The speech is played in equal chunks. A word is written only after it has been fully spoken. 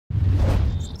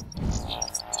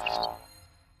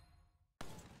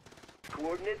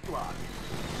Coordinates locked.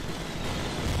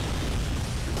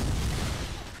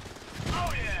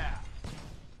 Oh yeah!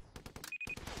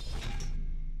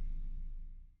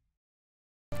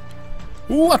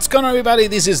 What's going on, everybody?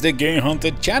 This is the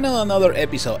GameHuntah channel, another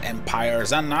episode,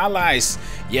 Empires and Allies.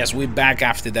 Yes, we're back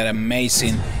after that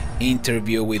amazing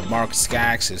interview with Mark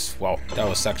Skaggs. Well, that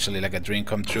was actually like a dream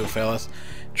come true, fellas.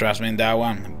 Trust me in that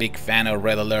one. Big fan of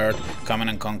Red Alert, Command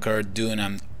and Conquer, Dune,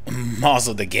 and most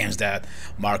of the games that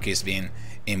Mark has been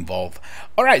involved.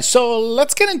 Alright, so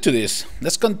let's get into this.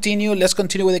 Let's continue with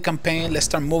the campaign. Let's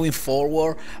start moving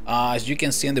forward. As you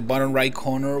can see in the bottom right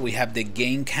corner, we have the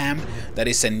game cam. That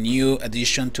is a new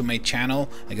addition to my channel.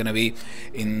 I'm gonna be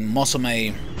in most of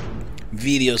my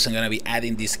videos, I'm gonna be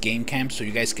adding this game cam so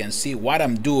you guys can see what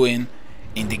I'm doing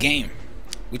in the game,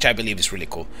 which I believe is really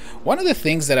cool. One of the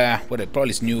things that probably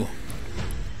is new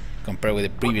compared with the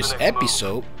previous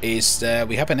episode is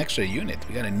we have an extra unit.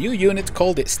 We got a new unit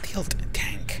called the Stealth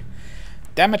Tank.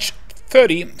 Damage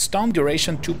 30, stun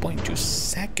duration 2.2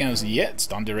 seconds. Yeah,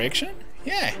 stun duration?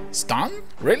 Yeah, stun?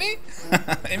 Really?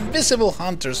 Invisible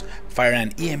hunters fire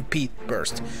an EMP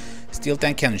burst. Steel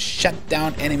tank can shut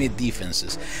down enemy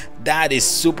defenses. That is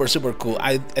super cool.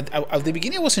 At the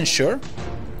beginning I wasn't sure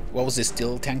what was the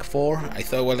steel tank for. I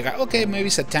thought, well, like, okay, maybe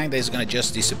it's a tank that is gonna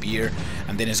just disappear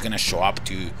and then it's gonna show up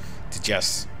to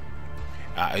just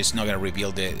it's not gonna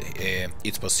reveal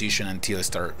its position until it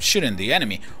starts shooting the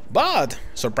enemy. But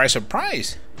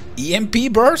surprise,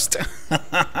 EMP burst.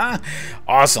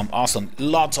 awesome,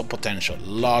 lots of potential.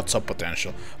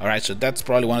 All right, so that's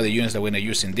probably one of the units that we're gonna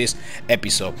use in this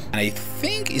episode, and I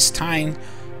think it's time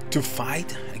to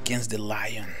fight against the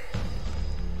Lion.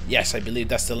 Yes, I believe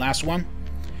that's the last one.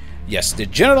 Yes, the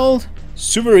General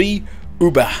Suveri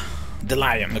Uba, the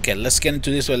Lion. Okay, let's get into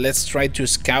this one. Let's try to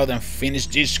scout and finish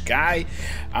this guy.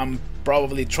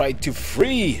 Probably try to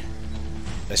free.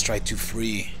 Let's try to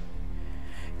free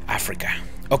Africa.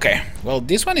 Okay, well,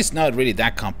 this one is not really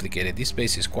that complicated. This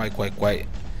base is quite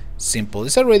simple.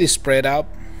 It's already spread out.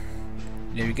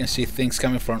 Yeah, you can see things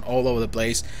coming from all over the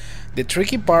place. The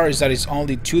tricky part is that it's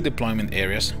only 2 deployment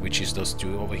areas, which is those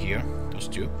 2 over here, those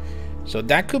 2. So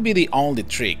that could be the only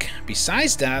trick.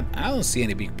 Besides that, I don't see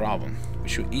any big problem. We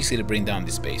should easily bring down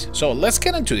this base. So let's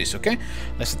get into this, okay?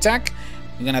 Let's attack.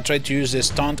 I'm gonna try to use the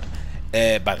stealth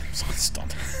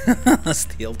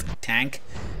tank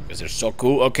because they're so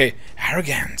cool. Okay,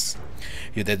 arrogance.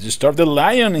 You did disturb the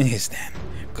lion in his den.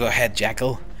 Go ahead,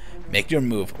 Jackal. Make your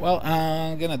move. Well,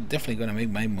 I'm definitely gonna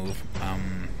make my move.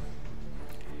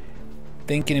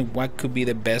 Thinking what could be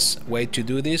the best way to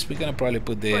do this. We're gonna probably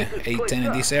put the A10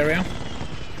 in this area.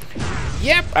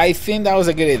 Yep, I think that was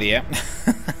a good idea.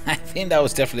 I think that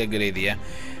was definitely a good idea.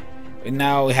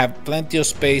 Now we have plenty of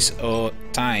space or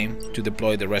time to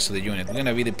deploy the rest of the unit. We're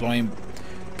gonna be deploying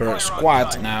per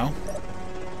squad now.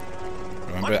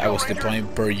 Remember, I was deploying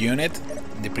per unit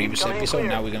in the previous episode.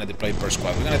 Now we're gonna deploy per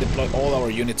squad. We're gonna deploy all our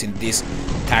units in this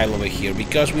tile over here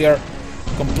because we are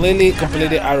completely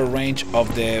out of range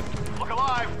of the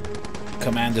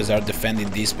commanders are defending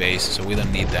this base, so we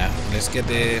don't need that. Let's get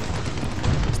the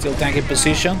steel tank in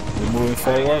position. We're moving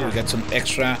forward. We got some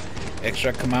extra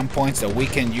command points that we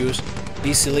can use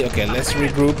easily. Okay, let's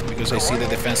regroup because I see the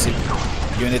defensive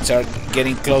units are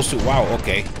getting close to. Wow,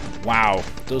 okay, wow,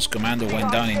 those commandos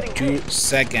went down in 2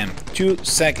 seconds. 2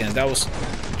 seconds. That was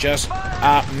just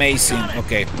amazing.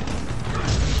 Okay,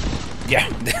 yeah,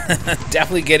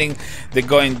 definitely getting the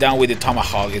going down with the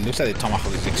Tomahawk. It looks like the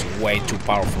Tomahawk is way too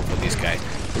powerful for this guy.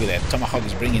 Look at that, Tomahawk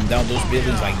is bringing down those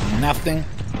buildings like nothing.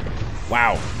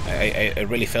 Wow, I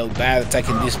really felt bad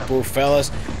attacking these poor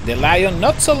fellas. The lion,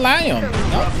 not so lion,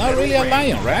 not really a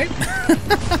lion, right?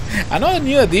 Another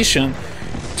new addition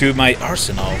to my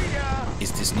arsenal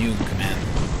is this new command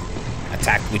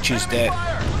attack, which is the,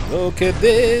 look at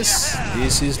this.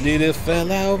 This is little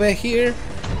fella over here.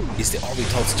 It's the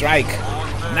orbital strike.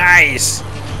 Nice.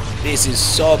 This is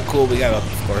so cool. We got,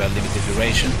 of course, a limited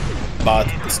duration, but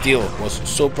still was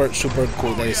super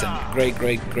cool. That is a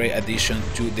great addition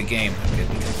to the game. Okay,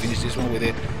 we can finish this one with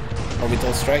the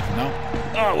orbital strike. No,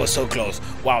 oh, it was so close.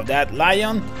 Wow, that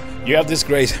lion, you have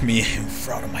disgraced me in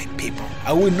front of my people.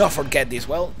 I will not forget this.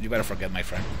 Well, you better forget, my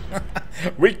friend,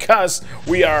 because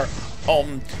we are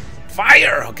on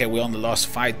fire. Okay, we only lost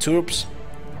 5 troops.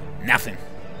 Nothing.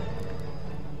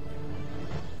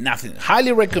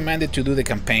 Highly recommended to do the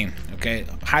campaign. Okay,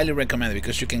 highly recommended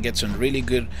because you can get some really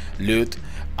good loot.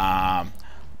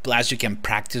 Plus you can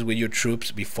practice with your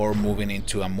troops before moving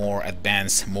into a more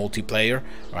advanced multiplayer.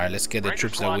 All right, let's get the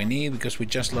troops that we need because we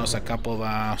just lost a couple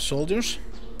of soldiers.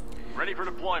 Ready for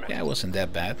deployment. Yeah, it wasn't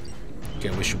that bad. Okay,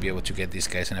 we should be able to get these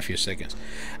guys in a few seconds.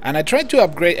 And I tried to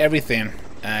upgrade everything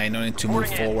in order to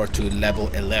move forward to level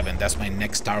 11. That's my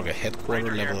next target,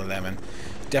 headquarter level 11.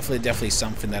 Definitely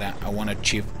something that I want to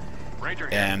achieve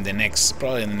in the next,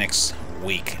 probably in the next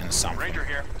week and something.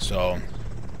 So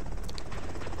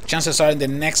chances are in the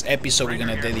next episode we're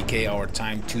gonna dedicate our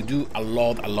time to do a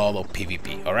lot of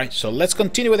PvP. All right, so let's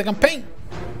continue with the campaign.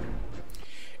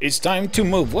 It's time to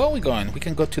move. Where are we going? We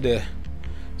can go to the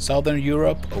Southern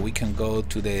Europe, or we can go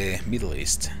to the Middle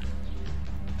East.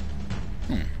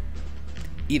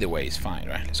 Either way is fine,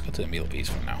 right? Let's go to the Middle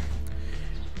East for now.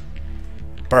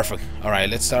 Perfect. Alright,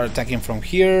 let's start attacking from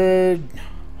here.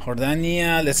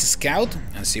 Jordania, let's scout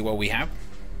and see what we have.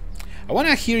 I want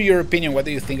to hear your opinion. What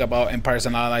do you think about Empires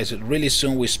and Allies? Really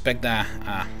soon we expect that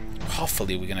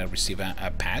hopefully we're gonna receive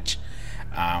a patch.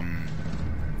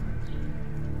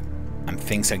 And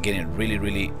things are getting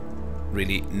really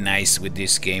nice with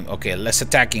this game. Okay, let's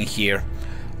attack in here.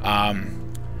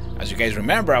 As you guys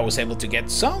remember, I was able to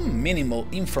get some minimal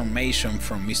information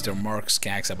from Mr. Mark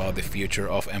Skaggs about the future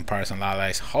of Empires and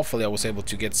Allies. Hopefully I was able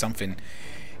to get something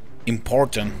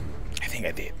important. I think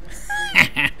I did.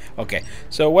 Okay,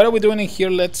 so what are we doing in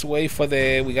here? Let's wait for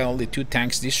the... We got only 2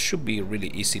 tanks. This should be really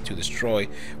easy to destroy.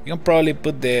 We can probably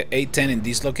put the A-10 in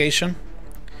this location.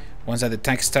 Once that the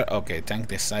tank start... Okay, tank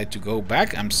decide to go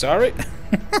back. I'm sorry.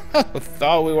 I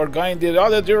thought we were going the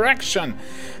other direction.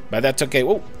 But that's okay.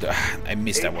 Oh, I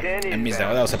missed that one. I missed that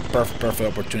one. That was a perfect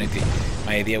opportunity.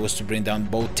 My idea was to bring down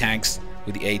both tanks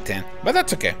with the A-10. But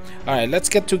that's okay. Alright, let's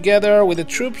get together with the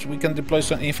troops. We can deploy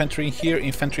some infantry here,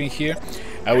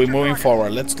 and we're moving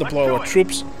forward. Let's deploy our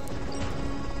troops.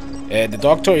 The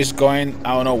doctor is going...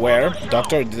 I don't know where.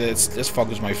 Doctor, let's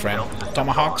focus, my friend.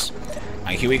 Tomahawks.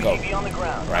 And here we go.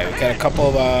 Right, we got a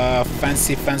couple of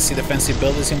fancy defensive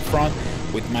buildings in front.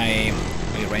 With my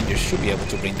Rangers should be able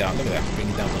to bring down. Look at that,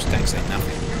 bringing down those tanks like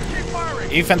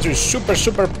nothing. Infantry is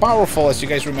super powerful, as you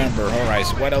guys remember. All right,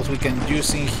 so what else we can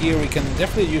use in here? We can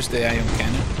definitely use the ion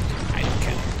cannon.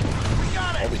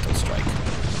 Orbital strike.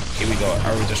 Here we go.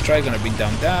 Orbital strike gonna bring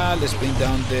down that. Let's bring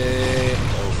down the.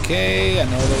 Okay,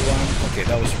 another one. Okay,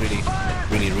 that was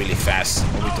really fast.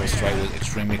 Orbital strike was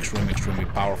extremely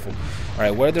powerful. All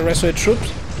right, where are the rest of the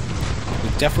troops? We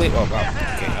definitely... Oh,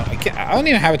 wow. Okay, I don't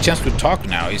even have a chance to talk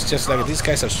now. It's just like these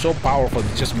guys are so powerful.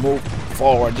 They just move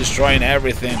forward, destroying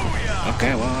everything.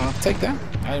 Okay, well, I'll take that.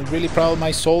 I'm really proud of my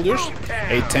soldiers.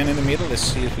 A-10 in the middle. Let's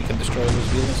see if we can destroy those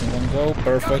buildings in one go.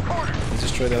 Perfect. Let's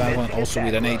destroy the last one also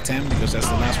with an A-10, because that's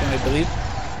the last one, I believe.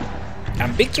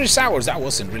 And victory is ours. That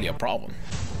wasn't really a problem.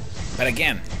 But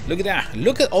again, look at that.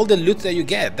 Look at all the loot that you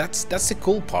get. That's the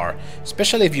cool part,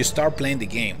 especially if you start playing the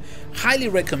game. Highly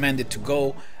recommended to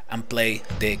go and play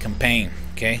the campaign.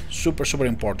 Okay, super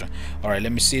important. All right,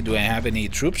 let me see. Do I have any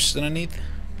troops that I need?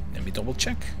 Let me double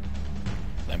check.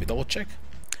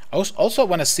 I also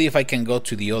want to see if I can go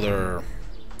to the other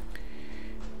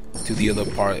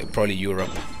part, probably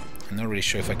Europe. I'm not really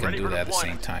sure if I can do that at the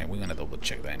same time. We're gonna double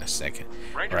check that in a second.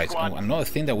 All right, so another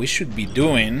thing that we should be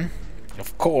doing,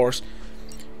 of course,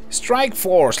 strike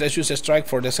force. Let's use a strike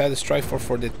force. Let's add a strike force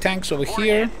for the tanks over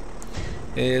here.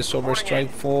 Is over strike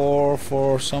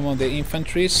for some of the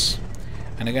infantries,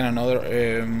 and again another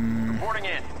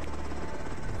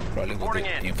probably with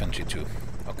the infantry too.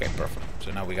 Okay, perfect.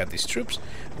 So now we got these troops.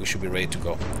 We should be ready to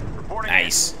go.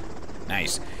 Nice. I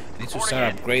need to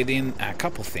start upgrading a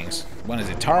couple things. One is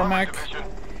the tarmac,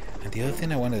 and the other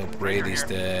thing I want to upgrade is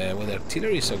the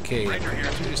artillery is okay. The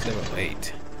artillery is level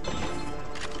 8.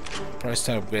 Probably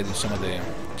start upgrading some of the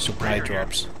supply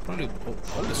drops. Probably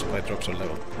all the supply drops are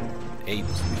level 8,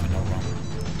 if I'm not wrong.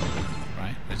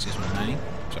 Right? That's this one 9.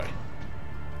 Sorry.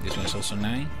 This one is also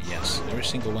 9. Yes, every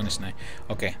single one is 9.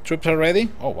 Okay, troops are ready.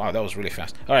 Oh wow, that was really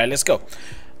fast. Alright, let's go.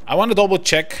 I want to double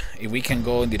check if we can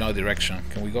go in the other direction.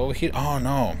 Can we go over here? Oh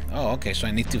no. Oh, okay, so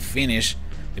I need to finish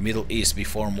the Middle East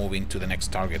before moving to the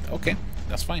next target. Okay,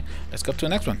 that's fine. Let's go to the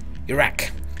next one.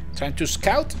 Iraq. Time to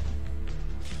scout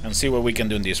and see what we can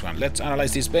do in this one. Let's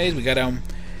analyze this base. We got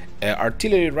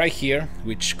artillery right here,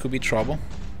 which could be trouble.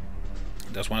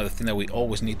 That's one of the things that we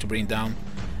always need to bring down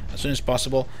as soon as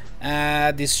possible.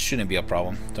 This shouldn't be a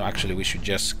problem. So actually we should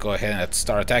just go ahead and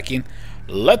start attacking.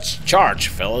 Let's charge,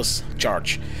 fellas.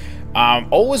 Charge.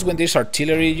 Always when there's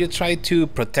artillery, you try to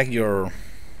protect your...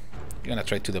 You're gonna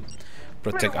try to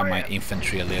protect my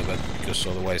infantry a little bit, because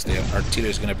otherwise the artillery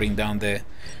is gonna bring down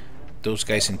those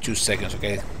guys in 2 seconds.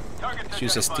 Okay, let's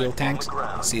use the steel tanks.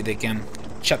 See if they can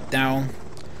shut down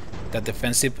that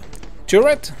defensive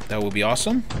turret. That would be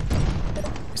awesome.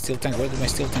 Steel tank. Where did my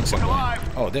steel tanks are going?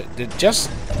 Oh,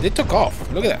 they took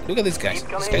off. Look at that. Look at these guys.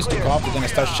 These guys took off. They're gonna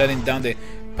start shutting down the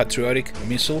patriotic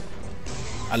missile.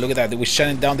 And look at that, we're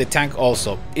shutting down the tank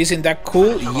also. Isn't that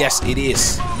cool? Yes, it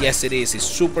is. Yes, it is. It's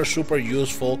super, super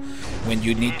useful when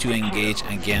you need to engage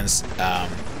against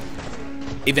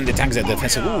even the tanks that are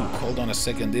defensive. Ooh, hold on a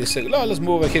second. Oh, let's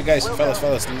move over here, guys. Fellas,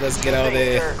 let's get out of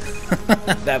there.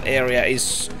 That area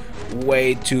is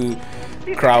way too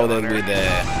crowded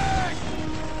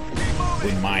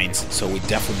with mines, so we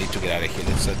definitely need to get out of here.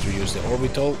 Let's try to use the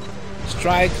orbital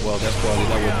strike. Well, that's probably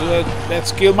that will do it.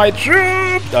 Let's kill my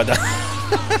troop. No, no.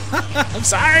 I'm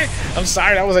sorry,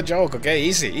 that was a joke. Okay,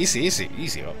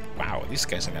 easy. Oh, wow, these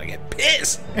guys are gonna get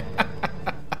pissed.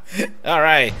 All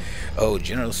right. Oh,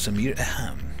 General Samir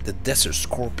Aham, the Desert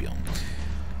Scorpion.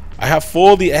 I have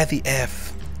fought the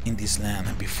ADF in this land,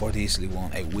 and before they easily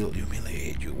won, I will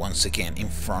humiliate you once again in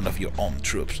front of your own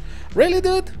troops. Really,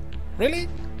 dude? Really?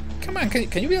 Come on,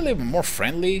 can you be a little more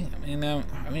friendly? I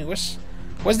mean, what's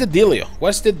the dealio?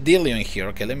 What's the dealio in here?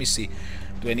 Okay, let me see.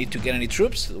 Do I need to get any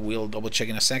troops? We'll double check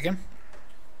in a second.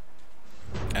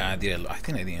 I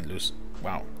think I didn't lose.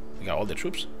 Wow, we got all the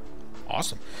troops.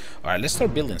 Awesome. All right, let's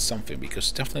start building something,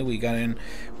 because definitely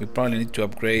we probably need to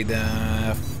upgrade.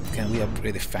 Can we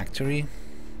upgrade the factory?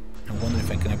 I wonder if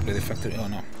I can upgrade the factory. Oh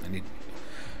no, I need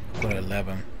quarter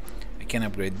 11. I can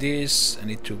upgrade this. I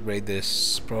need to upgrade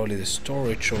this, probably the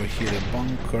storage over here, the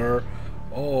bunker,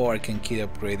 or I can keep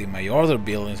upgrading my other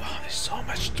buildings. Oh, there's so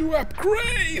much to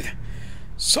upgrade.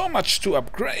 So much to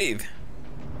upgrade.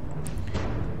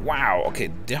 Wow. Okay,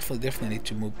 definitely need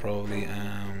to move. Probably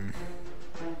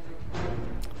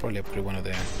upgrade one of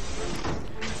the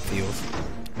fields,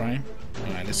 right?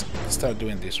 All right, let's start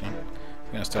doing this one.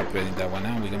 We're gonna start upgrading that one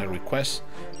now. We're gonna request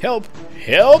help.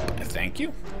 Thank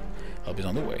you. Help is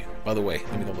on the way. By the way,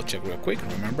 let me double check real quick.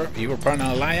 Remember, if you are part of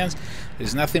an alliance,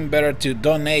 there's nothing better to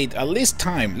donate at least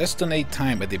time. Let's donate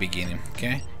time at the beginning,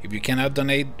 okay? If you cannot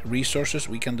donate resources,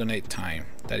 we can donate time.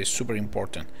 That is super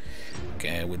important.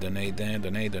 Okay, we donate then,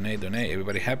 donate.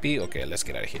 Everybody happy? Okay, let's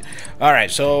get out of here. All right,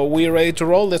 so we're ready to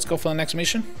roll. Let's go for the next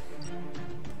mission.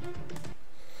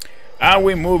 Are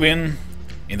we moving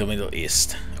in the Middle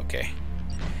East? Okay.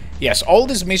 Yes, all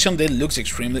this mission that looks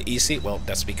extremely easy. Well,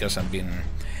 that's because I've been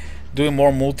doing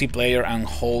more multiplayer and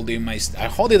holding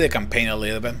the campaign a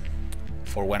little bit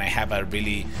for when I have a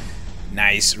really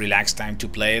nice relaxed time to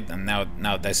play it, and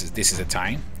now this is the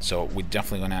time. So we're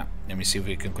definitely gonna, let me see if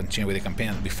we can continue with the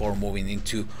campaign before moving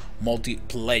into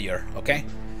multiplayer. Okay,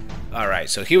 all right,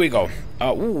 so here we go.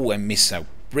 Ooh, I missed a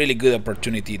really good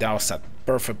opportunity. That was a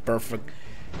perfect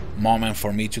moment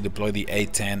for me to deploy the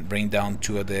A-10, bring down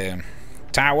two of the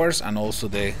towers, and also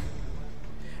the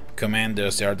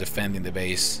commanders. They are defending the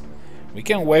base. We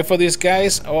can wait for these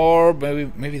guys, or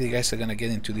maybe the guys are gonna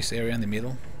get into this area in the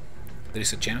middle. There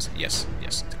is a chance. Yes,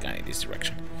 they're going in this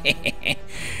direction.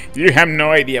 You have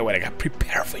no idea what I got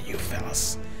prepared for you,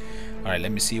 fellas. All right,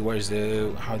 let me see. Where's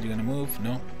the? How are you gonna move?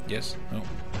 No. Yes. No.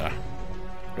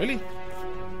 Really?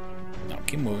 No.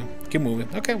 Keep moving.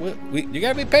 Okay. Well, you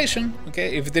gotta be patient.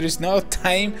 Okay. If there is no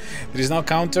time, there is no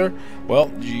counter.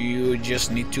 Well, you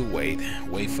just need to wait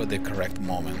for the correct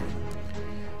moment.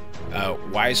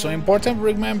 Why so important?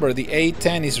 Remember, the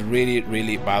A-10 is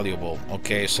really valuable.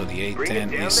 Okay, so the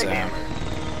A-10 is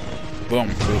boom,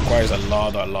 requires a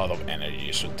lot of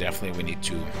energy, so definitely we need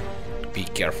to be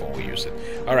careful when we use it.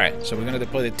 All right, so we're gonna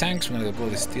deploy the tanks. We're gonna deploy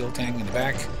the steel tank in the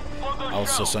back,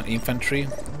 also some infantry.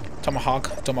 Tomahawk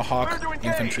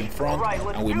infantry in front,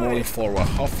 and we're moving forward.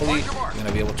 Hopefully we're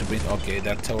gonna be able to bring. Okay,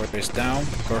 that tower is down.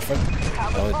 Perfect.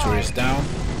 The other turret is down.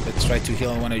 Let's try to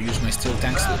heal when I use my steel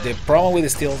tanks. The problem with the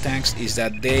steel tanks is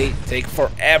that they take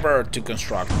forever to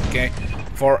construct. Okay,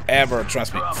 forever.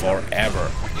 Trust me,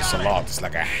 forever. It's a lot. It's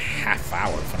like a half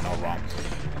hour if I'm not wrong.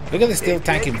 Look at the steel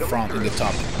tank in front, in the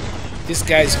top. This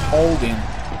guy's holding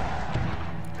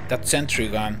that sentry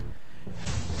gun,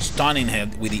 stunning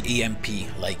him with the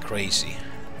EMP like crazy.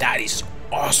 That is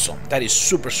awesome. That is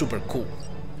super cool.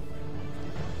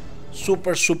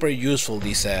 Super useful,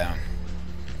 this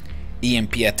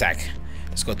EMP attack.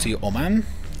 Let's go to Oman.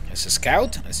 Let's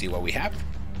scout and see what we have.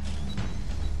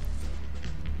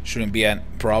 Shouldn't be a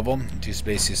problem. This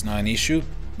base is not an issue,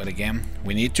 but again,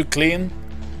 we need to clean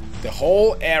the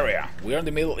whole area. We're in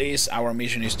the Middle East. Our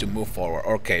mission is to move forward.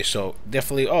 Okay, so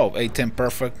definitely. Oh, A-10,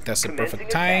 perfect. That's the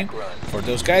perfect time for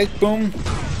those guys. Boom.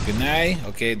 Good night.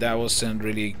 Okay, that wasn't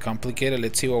really complicated.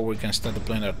 Let's see where we can start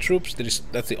deploying our troops.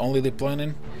 That's the only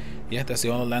deployment. Yeah, that's the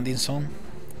only landing zone.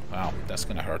 Wow, that's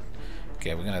gonna hurt.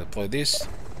 Okay, we're gonna deploy this.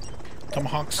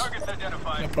 Tomahawks.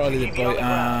 I'll probably deploy.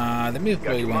 Let me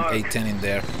deploy one A-10 in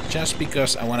there, just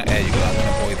because I want to. I want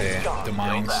to avoid the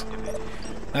mines.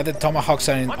 Now that Tomahawks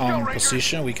are on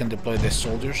position, we can deploy the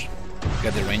soldiers. We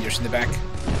got the Rangers in the back.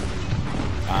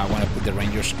 I want to put the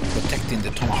Rangers protecting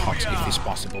the Tomahawks if it's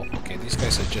possible. Okay, these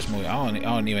guys are just moving. I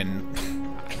don't even...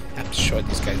 I'm sure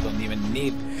these guys don't even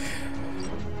need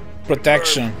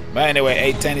protection. But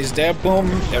anyway, A10 is there. Boom.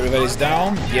 Everybody's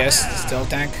down. Yes, stealth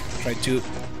tank. Try to...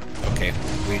 Okay,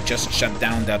 we just shut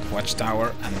down that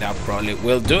watchtower, and that probably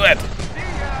will do it.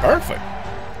 Perfect.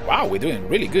 Wow, we're doing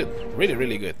really good. Really,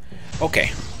 really good.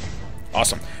 Okay.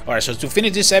 Awesome. Alright, so to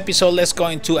finish this episode, let's go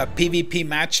into a PvP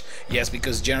match. Yes,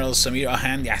 because General Samir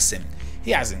Ahan,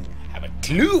 he hasn't have a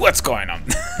clue what's going on.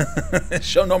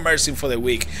 Show no mercy for the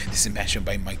weak. This invasion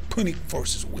by my Punic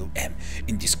forces will end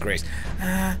in disgrace.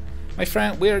 My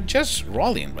friend, we are just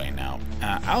rolling right now.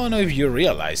 I don't know if you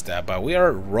realize that, but we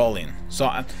are rolling. So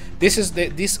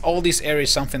all this area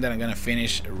is something that I'm gonna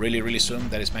finish really soon.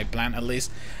 That is my plan, at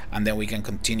least, and then we can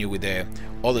continue with the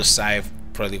other side.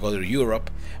 Probably go to Europe.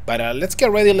 But let's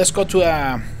get ready. Let's go to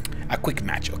a quick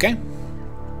match, okay?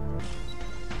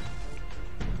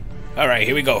 All right,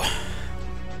 here we go.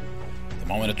 The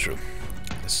moment of truth.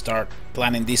 Let's start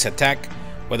planning this attack.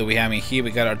 What do we have in here?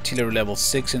 We got artillery level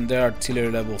 6 in there,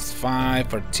 artillery level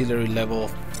 5, artillery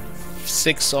level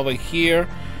 6 over here.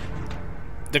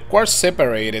 The quartz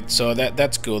separated, so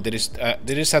that's good.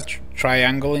 There is a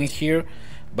triangle in here,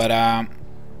 but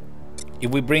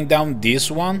if we bring down this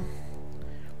one,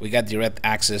 we got direct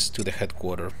access to the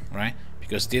headquarters, right?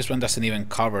 Because this one doesn't even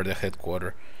cover the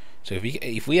headquarters. So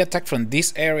if we attack from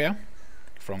this area,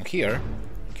 from here,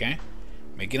 okay,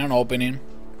 making an opening.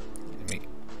 Let me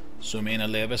zoom in a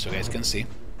little bit so you guys can see.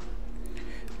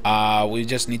 We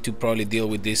just need to probably deal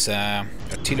with this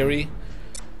artillery.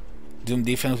 Dome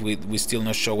defense, we still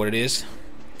not sure what it is.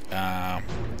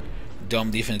 Dome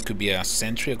defense could be a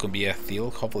sentry, it could be a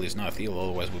field. Hopefully it's not a field,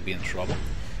 otherwise we'll be in trouble.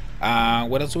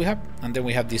 What else do we have? And then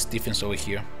we have this defense over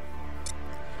here.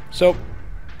 So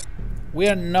we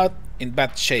are not in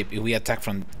bad shape if we attack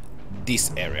from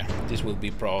this area. This will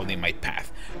be probably my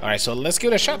path. Alright, so let's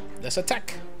give it a shot. Let's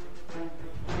attack.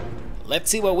 Let's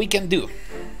see what we can do.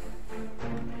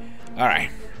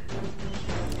 Alright.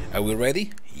 Are we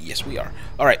ready? Yes, we are.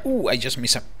 Alright. Ooh, I just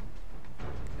missed a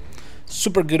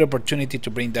super good opportunity to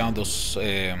bring down those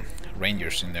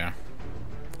Rangers in there.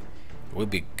 It would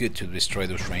be good to destroy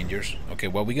those Rangers. Okay,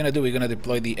 what we're gonna do, we're gonna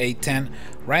deploy the A10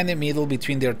 right in the middle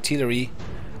between the artillery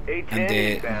and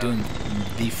the Doom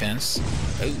defense.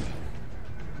 Oh,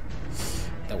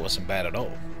 that wasn't bad at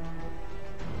all.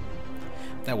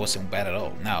 That wasn't bad at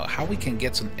all. Now, how we can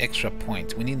get some extra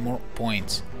points? We need more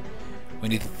points. We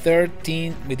need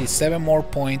 13, we need 7 more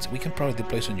points. We can probably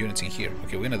deploy some units in here.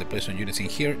 Okay, we're gonna deploy some units in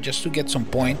here just to get some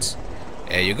points.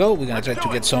 There you go. We're gonna try to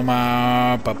get some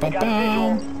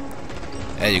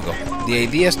There you go. The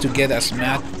idea is to get as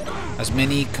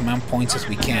many command points as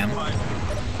we can,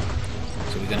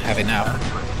 so we're gonna have enough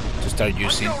to start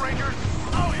using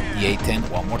the A10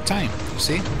 one more time. You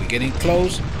see, we're getting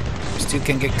close. We still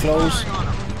can get close.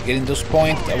 We're getting those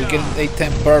points. Are we getting the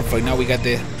A10? Perfect. Now we got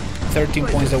the 13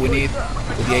 points that we need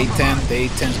with the A10. The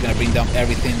A10 is gonna bring down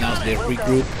everything. Now they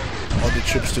regroup all the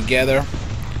troops together.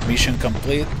 Mission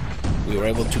complete. We were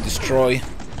able to destroy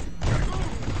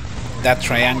that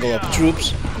triangle of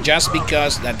troops, just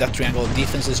because that triangle of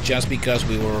defenses, just because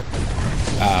we were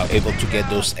able to get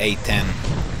those A10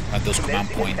 those command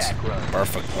points.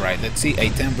 Perfect. All right, let's see.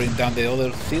 A10 bring down the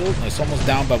other field. No, it's almost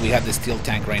down, but we have the steel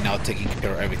tank right now taking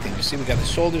care of everything. You see, we got the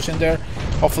soldiers in there.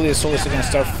 Hopefully the soldiers are gonna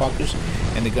start focus,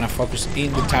 and they're gonna focus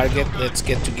in the target. Let's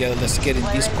get together. Let's get in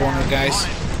this corner, guys.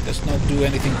 Let's not do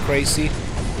anything crazy.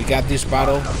 We got this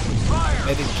battle.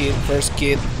 Medic kit, first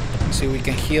kit. Let's see if we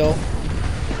can heal.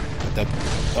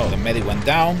 The medic went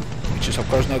down, which is of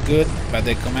course not good, but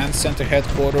the command center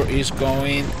headquarters is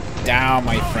going down,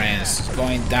 my friends. It's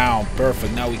going down.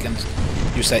 Perfect. Now we can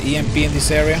use an EMP in this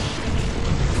area.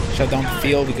 Shut down the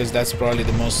field, because that's probably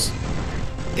the most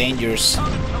dangerous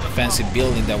defensive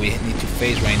building that we need to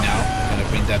face right now. We're gonna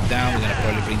bring that down. We're gonna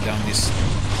probably bring down this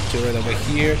turret over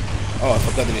here. Oh, I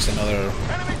forgot there is another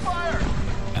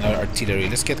artillery.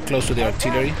 Let's get close to the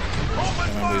artillery.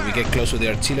 Remember, if we get close to the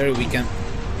artillery, we can...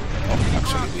 Oh,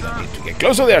 actually, we don't need to get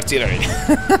close to the artillery.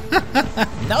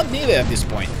 Not needed at this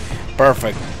point.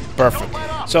 Perfect. Perfect.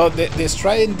 So the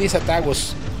strike in this attack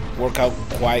worked out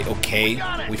quite okay.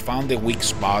 We found the weak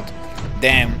spot.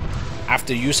 Then,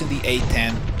 after using the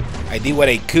A10, I did what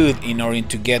I could in order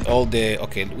to get all the...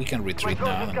 Okay, we can retreat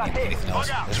now. I don't need anything else.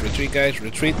 Let's retreat, guys.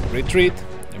 Retreat. Retreat.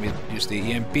 Let me use the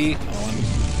EMP. I don't want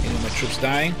any of my troops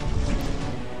dying.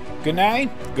 Good night.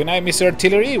 Good night, Mr.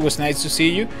 Artillery. It was nice to see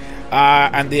you.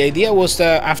 And the idea was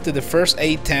after the first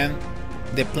A10,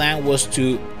 the plan was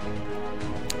to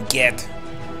get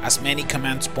as many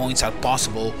command points as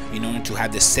possible in order to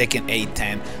have the second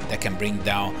A10 that can bring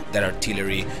down that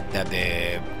artillery, that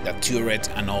turret,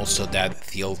 and also that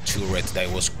field turret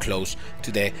that was close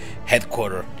to the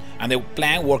headquarters. And the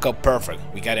plan worked out perfect.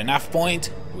 We got enough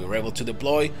point, we were able to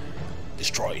deploy,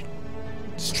 destroy,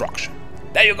 destruction.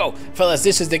 There you go, fellas.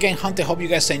 This is the Game Hunter. Hope you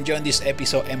guys are enjoying this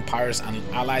episode, Empires and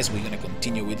Allies. We're gonna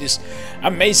continue with this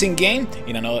amazing game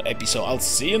in another episode. I'll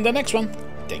see you in the next one.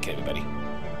 Take care, everybody.